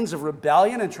kinds of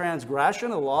rebellion and transgression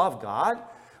of the law of God,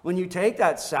 when you take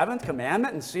that seventh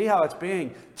commandment and see how it's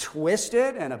being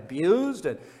twisted and abused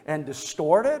and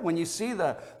distorted, when you see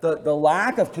the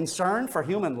lack of concern for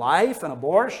human life and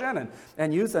abortion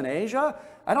and euthanasia,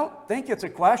 I don't think it's a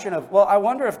question of, well, I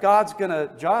wonder if God's going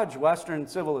to judge Western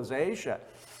civilization.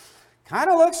 Kind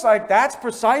of looks like that's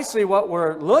precisely what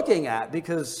we're looking at,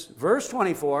 because verse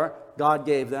 24, God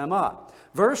gave them up.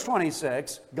 Verse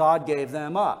 26, God gave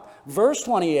them up. Verse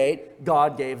 28,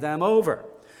 God gave them over.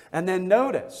 And then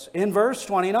notice, in verse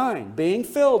 29, being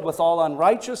filled with all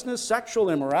unrighteousness, sexual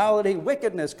immorality,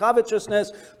 wickedness,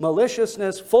 covetousness,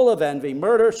 maliciousness, full of envy,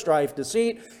 murder, strife,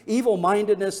 deceit,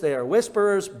 evil-mindedness, they are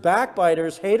whisperers,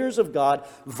 backbiters, haters of God,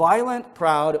 violent,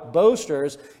 proud,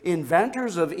 boasters,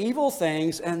 inventors of evil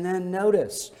things. And then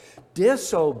notice,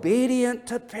 disobedient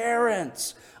to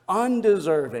parents,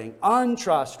 undeserving,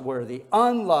 untrustworthy,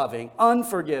 unloving,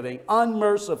 unforgiving,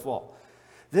 unmerciful.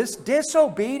 This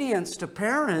disobedience to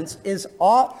parents is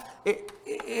it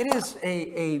is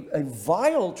a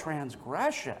vile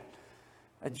transgression.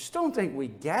 I just don't think we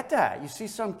get that. You see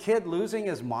some kid losing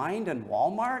his mind in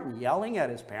Walmart and yelling at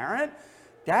his parent?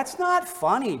 That's not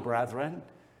funny, brethren.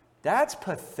 That's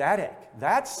pathetic.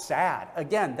 That's sad.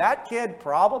 Again, that kid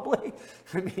probably,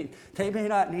 they may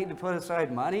not need to put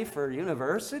aside money for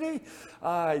university.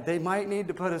 They might need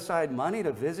to put aside money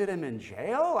to visit him in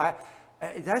jail.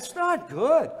 That's not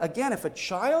good. Again, if a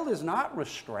child is not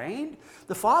restrained,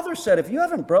 the father said, if you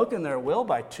haven't broken their will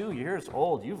by 2 years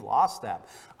old, you've lost them.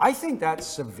 I think that's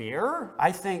severe.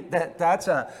 I think that's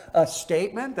a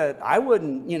statement that I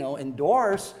wouldn't,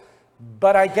 endorse.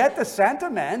 But I get the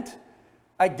sentiment.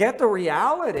 I get the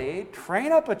reality.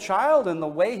 Train up a child in the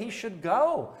way he should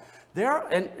go.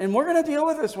 And we're going to deal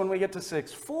with this when we get to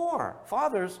 6:4.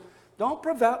 Fathers, don't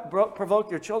provoke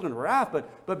your children to wrath,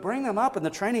 but bring them up in the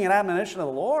training and admonition of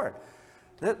the Lord.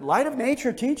 The light of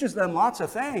nature teaches them lots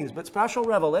of things, but special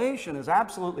revelation is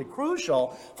absolutely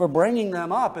crucial for bringing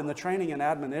them up in the training and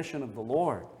admonition of the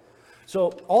Lord.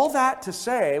 So all that to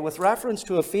say, with reference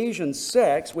to Ephesians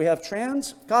 6, we have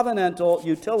transcovenantal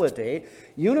utility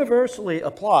universally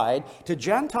applied to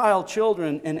Gentile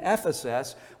children in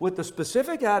Ephesus with the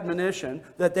specific admonition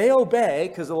that they obey,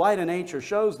 because the light of nature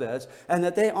shows this, and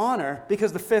that they honor,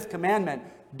 because the fifth commandment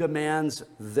demands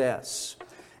this.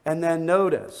 And then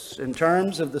notice, in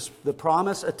terms of the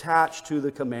promise attached to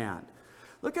the command,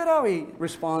 look at how he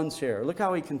responds here. Look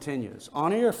how he continues.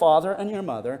 Honor your father and your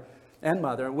mother,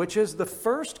 which is the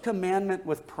first commandment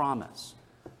with promise.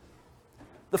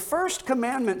 The first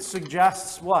commandment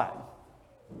suggests what?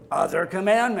 Other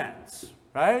commandments,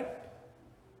 right?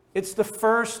 It's the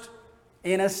first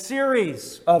in a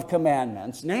series of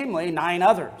commandments, namely 9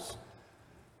 others.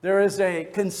 There is a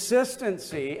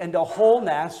consistency and a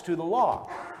wholeness to the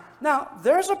law. Now,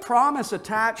 there's a promise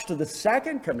attached to the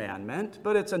second commandment,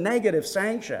 but it's a negative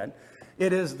sanction.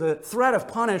 It is the threat of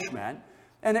punishment.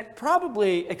 And it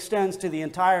probably extends to the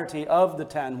entirety of the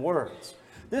 10 words.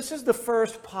 This is the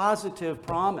first positive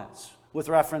promise with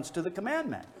reference to the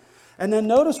commandment. And then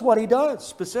notice what he does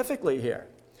specifically here.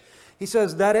 He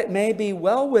says, that it may be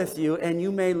well with you and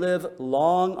you may live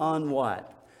long on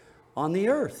what? On the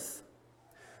earth.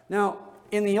 Now,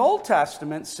 in the Old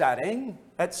Testament setting,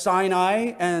 at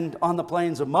Sinai and on the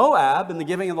plains of Moab, in the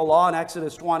giving of the law in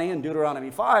Exodus 20 and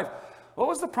Deuteronomy 5, what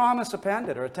was the promise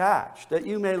appended or attached? That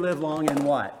you may live long in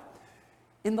what?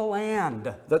 In the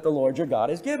land that the Lord your God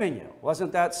is giving you.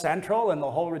 Wasn't that central in the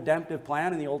whole redemptive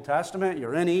plan in the Old Testament?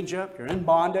 You're in Egypt, you're in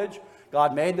bondage.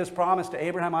 God made this promise to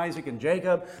Abraham, Isaac, and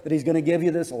Jacob that he's going to give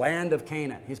you this land of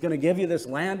Canaan. He's going to give you this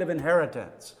land of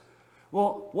inheritance.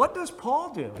 Well, what does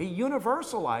Paul do? He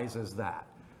universalizes that.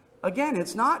 Again,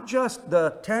 it's not just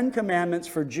the 10 commandments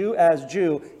for Jew as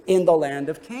Jew in the land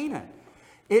of Canaan.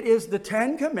 It is the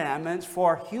 10 commandments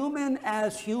for human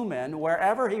as human,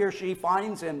 wherever he or she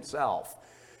finds himself.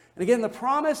 And again, the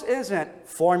promise isn't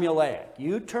formulaic.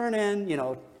 You turn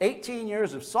in, 18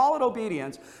 years of solid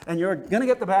obedience, and you're going to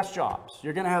get the best jobs.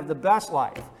 You're going to have the best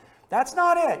life. That's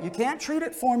not it. You can't treat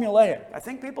it formulaic. I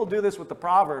think people do this with the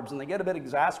Proverbs, and they get a bit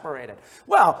exasperated.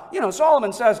 Well,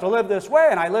 Solomon says to live this way,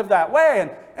 and I live that way,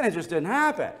 and it just didn't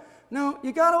happen. No,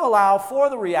 you got to allow for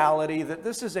the reality that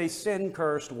this is a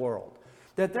sin-cursed world,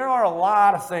 that there are a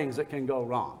lot of things that can go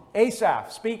wrong.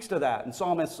 Asaph speaks to that in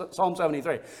Psalm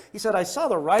 73. He said, I saw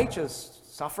the righteous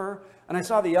suffer, and I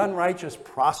saw the unrighteous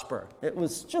prosper. It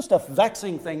was just a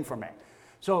vexing thing for me.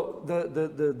 So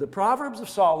the Proverbs of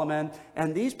Solomon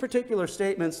and these particular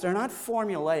statements, they're not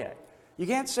formulaic. You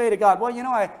can't say to God, well,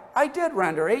 I did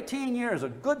render 18 years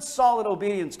of good, solid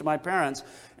obedience to my parents,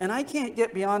 and I can't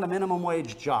get beyond a minimum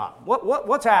wage job.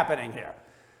 What's happening here?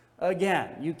 Again,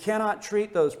 you cannot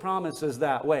treat those promises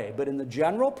that way. But in the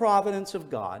general providence of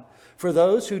God, for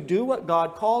those who do what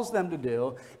God calls them to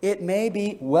do, it may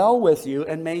be well with you,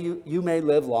 and you may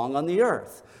live long on the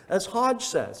earth. As Hodge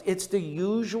says, it's the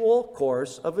usual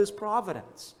course of his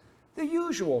providence. The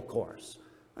usual course.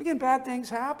 Again, bad things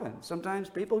happen. Sometimes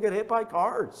people get hit by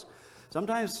cars.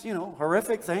 Sometimes,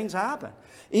 horrific things happen.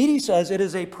 Edie says it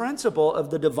is a principle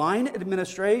of the divine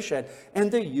administration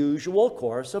and the usual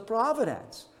course of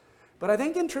providence. But I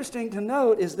think interesting to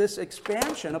note is this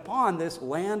expansion upon this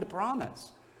land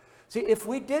promise. See, if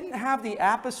we didn't have the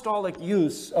apostolic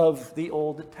use of the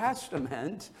Old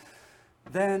Testament,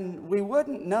 then we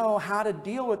wouldn't know how to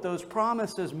deal with those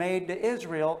promises made to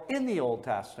Israel in the Old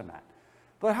Testament.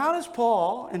 But how does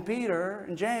Paul and Peter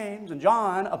and James and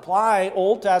John apply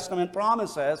Old Testament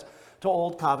promises to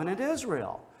Old Covenant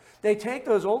Israel? They take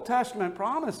those Old Testament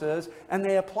promises and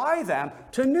they apply them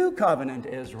to New Covenant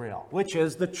Israel, which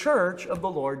is the church of the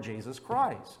Lord Jesus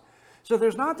Christ. So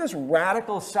there's not this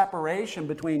radical separation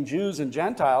between Jews and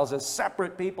Gentiles as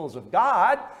separate peoples of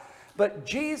God, but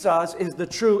Jesus is the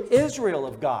true Israel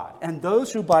of God, and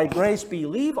those who by grace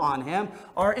believe on him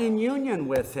are in union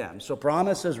with him. So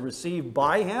promises received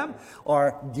by him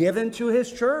are given to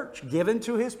his church, given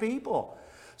to his people.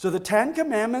 So the 10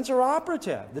 Commandments are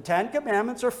operative. The 10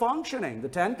 Commandments are functioning. The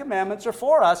 10 Commandments are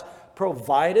for us,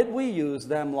 provided we use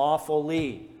them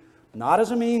lawfully. Not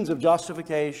as a means of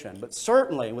justification, but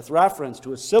certainly with reference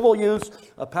to a civil use,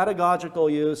 a pedagogical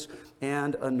use,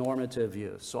 and a normative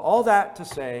use. So all that to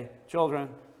say, children,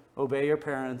 obey your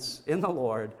parents in the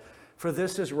Lord, for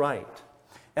this is right.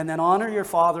 And then honor your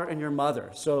father and your mother.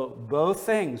 So both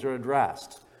things are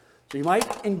addressed. So you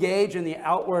might engage in the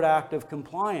outward act of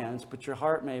compliance, but your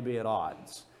heart may be at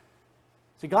odds.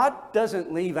 See, God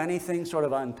doesn't leave anything sort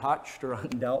of untouched or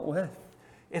undealt with.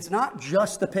 It's not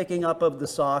just the picking up of the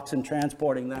socks and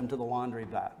transporting them to the laundry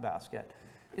basket.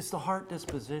 It's the heart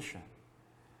disposition.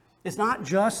 It's not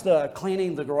just the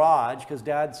cleaning the garage because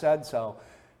Dad said so,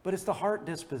 but it's the heart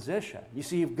disposition. You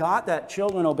see, you've got that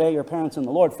children obey your parents in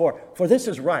the Lord, for this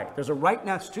is right. There's a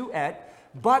rightness to it,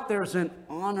 but there's an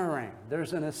honoring,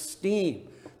 there's an esteem,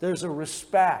 there's a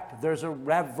respect, there's a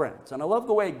reverence. And I love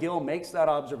the way Gill makes that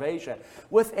observation,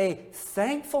 with a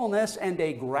thankfulness and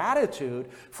a gratitude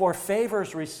for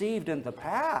favors received in the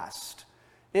past.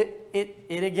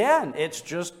 Again, it's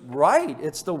just right.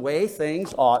 It's the way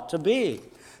things ought to be.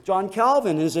 John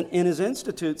Calvin, in his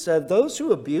Institute, said, those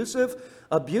who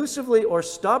abusively or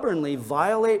stubbornly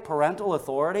violate parental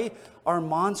authority are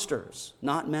monsters,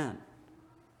 not men.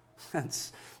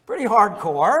 That's pretty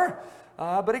hardcore.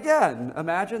 But again,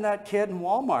 imagine that kid in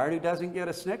Walmart who doesn't get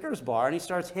a Snickers bar and he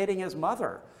starts hitting his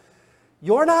mother.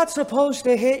 You're not supposed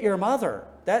to hit your mother.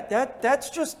 That's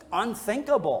just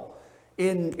unthinkable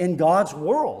in God's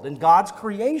world, in God's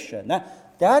creation.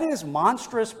 That is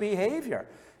monstrous behavior.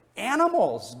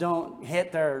 Animals don't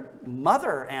hit their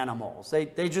mother animals.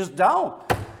 They just don't.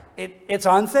 It's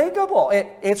unthinkable.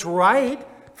 It's right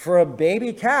for a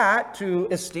baby cat to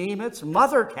esteem its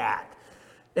mother cat.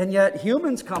 And yet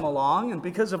humans come along, and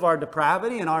because of our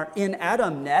depravity and our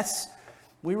in-Adamness,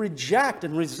 we reject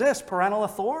and resist parental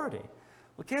authority.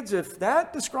 Well, kids, if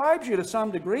that describes you to some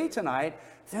degree tonight,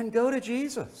 then go to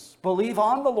Jesus. Believe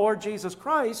on the Lord Jesus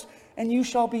Christ, and you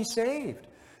shall be saved.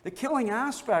 The killing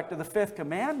aspect of the fifth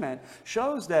commandment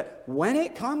shows that when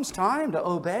it comes time to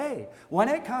obey, when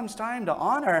it comes time to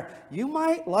honor, you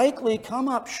might likely come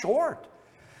up short.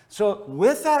 So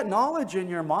with that knowledge in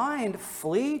your mind,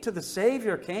 flee to the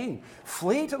Savior King.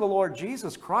 Flee to the Lord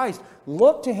Jesus Christ.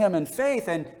 Look to him in faith,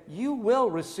 and you will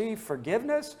receive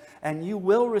forgiveness, and you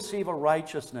will receive a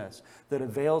righteousness that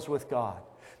avails with God.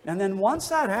 And then once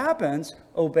that happens,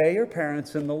 obey your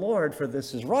parents in the Lord, for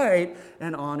this is right,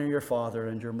 and honor your father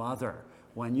and your mother.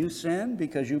 When you sin,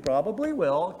 because you probably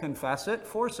will, confess it,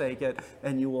 forsake it,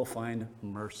 and you will find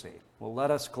mercy. Well,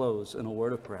 let us close in a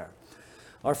word of prayer.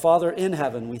 Our Father in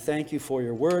heaven, we thank you for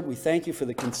your word. We thank you for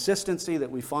the consistency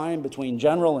that we find between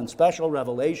general and special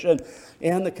revelation,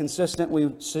 and the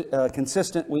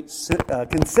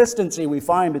consistency we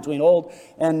find between old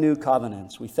and new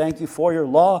covenants. We thank you for your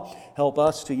law. Help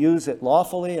us to use it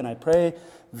lawfully, and I pray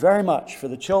very much for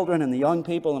the children and the young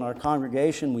people in our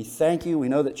congregation. We thank you. We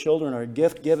know that children are a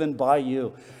gift given by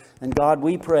you. And God,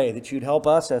 we pray that you'd help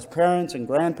us as parents and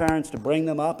grandparents to bring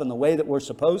them up in the way that we're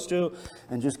supposed to,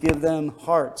 and just give them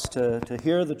hearts to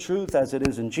hear the truth as it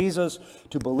is in Jesus,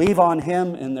 to believe on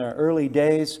him in their early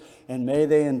days, and may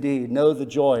they indeed know the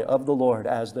joy of the Lord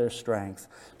as their strength.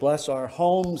 Bless our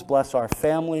homes, bless our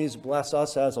families, bless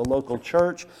us as a local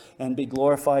church, and be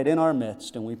glorified in our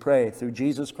midst. And we pray through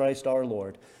Jesus Christ our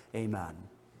Lord. Amen.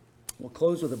 We'll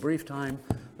close with a brief time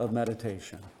of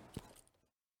meditation.